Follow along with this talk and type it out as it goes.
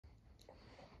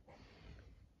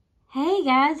Hey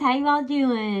guys, how you all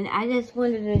doing? I just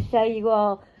wanted to show you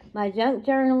all my junk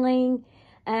journaling.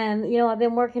 I've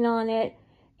been working on it,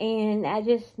 and I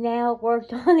just now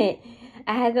worked on it.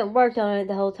 I haven't worked on it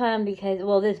the whole time because,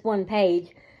 this one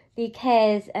page,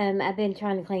 because I've been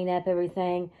trying to clean up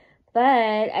everything.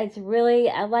 But it's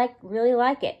really, really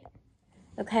like it.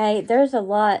 Okay, there's a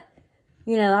lot.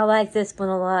 I like this one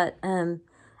a lot.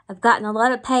 I've gotten a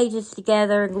lot of pages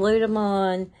together, glued them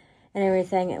on, and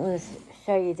everything. I'm going to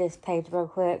show you this page real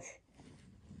quick.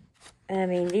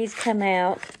 These come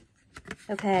out.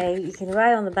 Okay, you can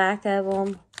write on the back of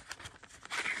them.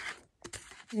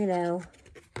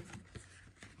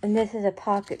 And this is a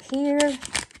pocket here,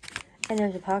 and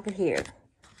there's a pocket here.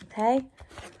 Okay,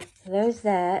 so there's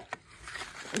that.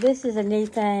 This is a new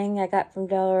thing I got from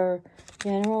Dollar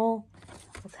General.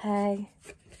 Okay.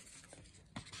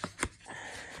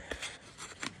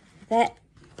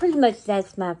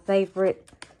 That's my favorite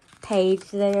page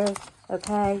there.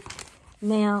 Okay.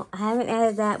 Now, I haven't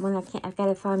added that one. I've got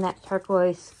to find that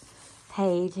turquoise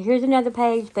page. Here's another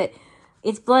page, but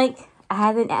it's blank. I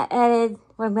haven't added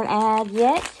what I'm going to add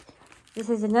yet. This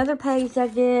is another page I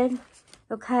did.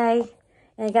 Okay.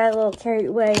 And I got a little carried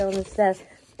away on the stuff.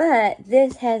 But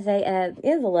this has a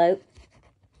envelope.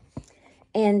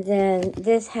 And then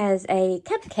this has a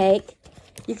cupcake.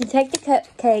 You can take the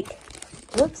cupcake.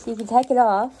 Whoops, you can take it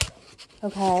off.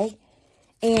 Okay.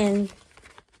 And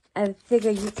I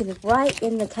figure you can write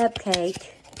in the cupcake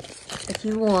if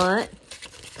you want.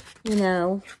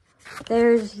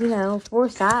 There's, 4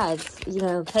 sides,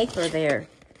 paper there.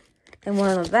 And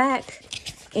one on the back.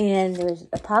 And there's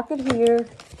a pocket here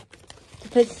to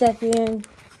put stuff in.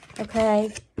 Okay.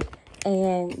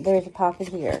 And there's a pocket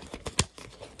here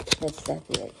to put stuff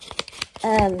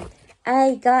in.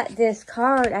 I got this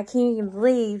card. I can't even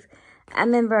believe. I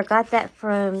remember I got that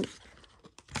from,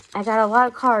 I got a lot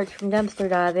of cards from dumpster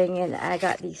diving, and I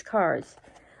got these cards,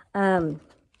 and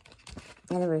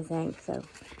everything, so,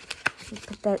 let's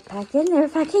put that back in there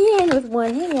if I can with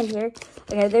one hand here.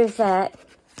 Okay, there's that.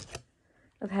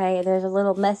 Okay, there's a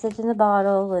little message in the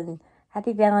bottle, and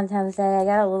Happy Valentine's Day. I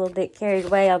got a little bit carried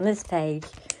away on this page,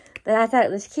 but I thought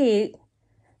it was cute.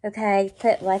 Okay,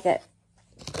 put like a,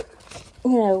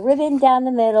 ribbon down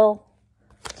the middle.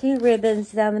 2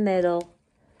 ribbons down the middle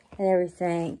and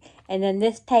everything. And then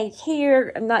this page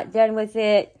here, I'm not done with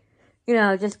it.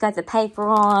 Just got the paper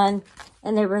on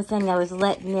and everything. I was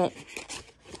letting it,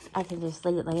 I can just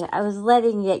leave it like that. I was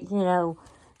letting it,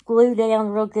 glue down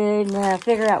real good. And then I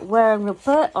figure out where I'm going to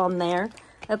put on there.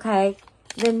 Okay.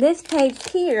 Then this page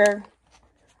here,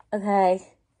 okay,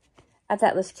 I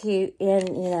thought was cute. And,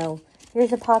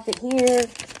 here's a pocket here.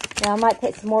 Now I might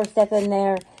put some more stuff in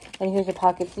there. And here's a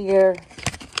pocket here.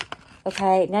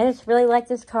 Okay, now I just really like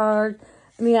this card.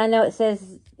 I know it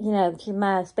says, to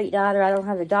my sweet daughter. I don't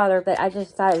have a daughter, but I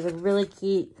just thought it was a really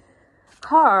cute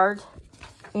card.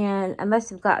 And I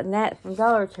must have gotten that from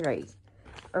Dollar Tree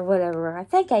or whatever. I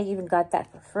think I even got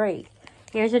that for free.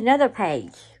 Here's another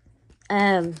page.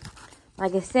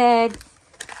 Like I said,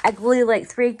 I glue like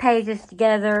 3 pages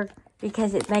together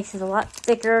because it makes it a lot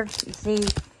thicker, you see.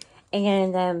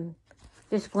 And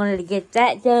just wanted to get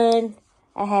that done.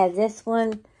 I have this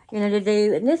one, to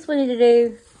do, and this one to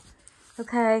do.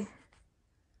 Okay.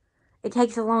 It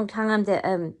takes a long time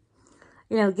to,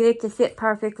 get it to fit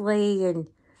perfectly and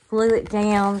glue it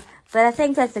down. But I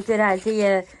think that's a good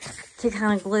idea to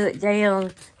kind of glue it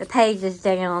down, the pages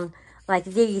down. Like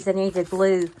these, I need to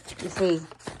glue, you see,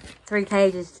 3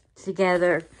 pages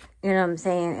together, you know what I'm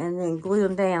saying, and then glue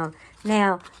them down.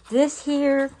 Now, this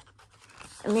here,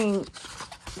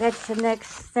 that's the next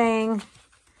thing.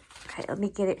 Okay, let me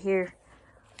get it here.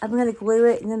 I'm going to glue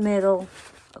it in the middle,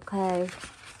 okay?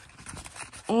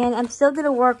 And I'm still going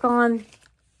to work on,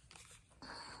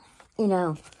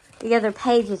 the other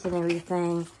pages and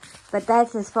everything. But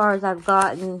that's as far as I've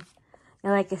gotten.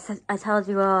 Like I told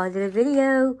you all, I did a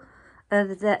video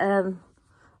of the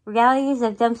realities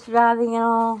of dumpster diving and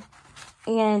all.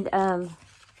 And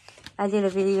I did a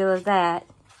video of that,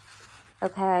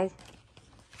 okay?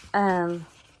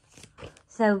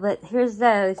 But here's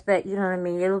those, but you know what I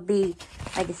mean, it'll be,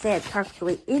 like I said,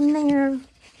 perfectly in there.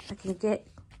 I can get,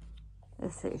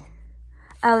 let's see.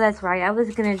 Oh, that's right, I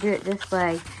was going to do it this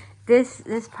way.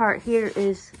 This part here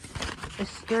is a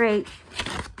straight,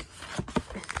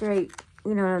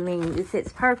 you know what I mean, it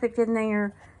fits perfect in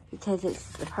there, because it's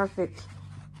the perfect,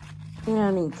 you know what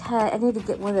I mean, cut. I need to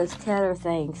get one of those cutter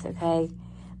things, okay?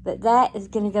 But that is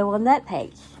going to go on that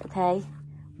page, okay?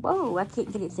 Whoa, I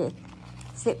can't get it to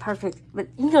sit perfect, but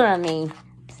you know what I mean.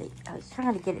 See, I was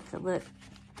trying to get it to look,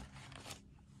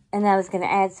 and I was going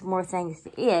to add some more things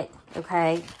to it,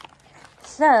 okay?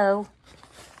 So,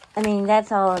 I mean,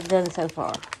 that's all I've done so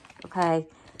far. Okay.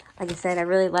 Like I said, I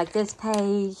really like this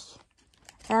page.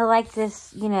 And I like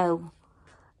this, you know,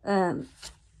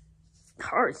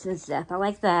 hearts and stuff. I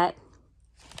like that.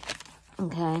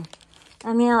 Okay.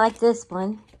 I mean, I like this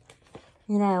one.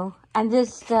 You know, I'm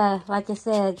just, like I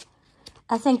said,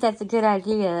 I think that's a good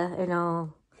idea, you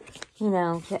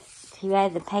know, to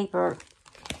add the paper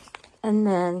and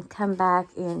then come back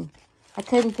and I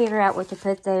couldn't figure out what to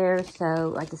put there.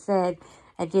 So, like I said,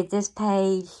 I did this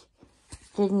page,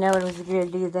 didn't know what I was going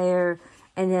to do there,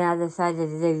 and then I decided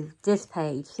to do this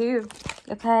page here,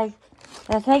 okay?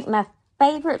 And I think my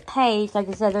favorite page, like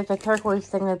I said, there's a turquoise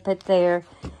thing I put there,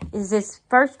 is this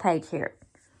first page here,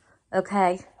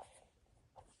 okay?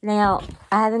 Now,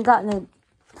 I haven't gotten the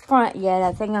front yet.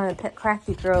 I think I'm going to put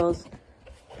Crafty Girl's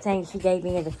thing she gave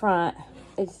me in the front.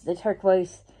 It's the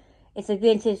turquoise. It's a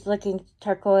vintage looking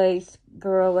turquoise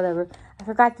girl, whatever. I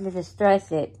forgot to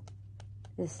distress it,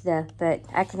 this stuff, but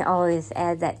I can always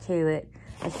add that to it.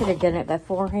 I should have done it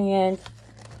beforehand,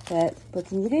 but what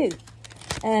can you do?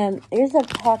 There's a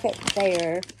pocket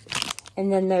there,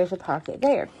 and then there's a pocket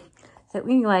there. So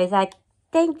anyways, I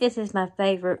think this is my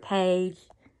favorite page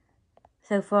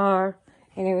so far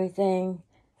and everything.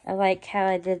 I like how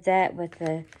I did that with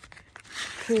the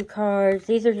 2 cards.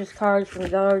 These are just cards from the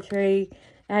Dollar Tree.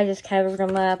 I just covered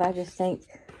them up. I just think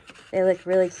they look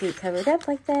really cute covered up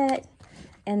like that.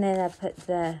 And then I put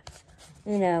the,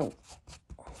 you know,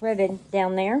 ribbon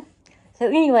down there. So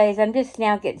anyways, I'm just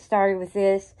now getting started with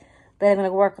this. But I'm going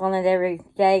to work on it every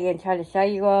day and try to show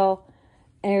you all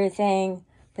and everything.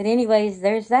 But anyways,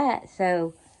 there's that.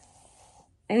 So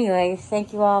anyways,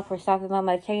 thank you all for stopping by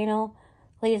my channel.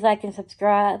 Please like and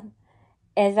subscribe.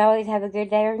 As always, have a good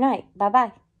day or night.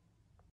 Bye-bye.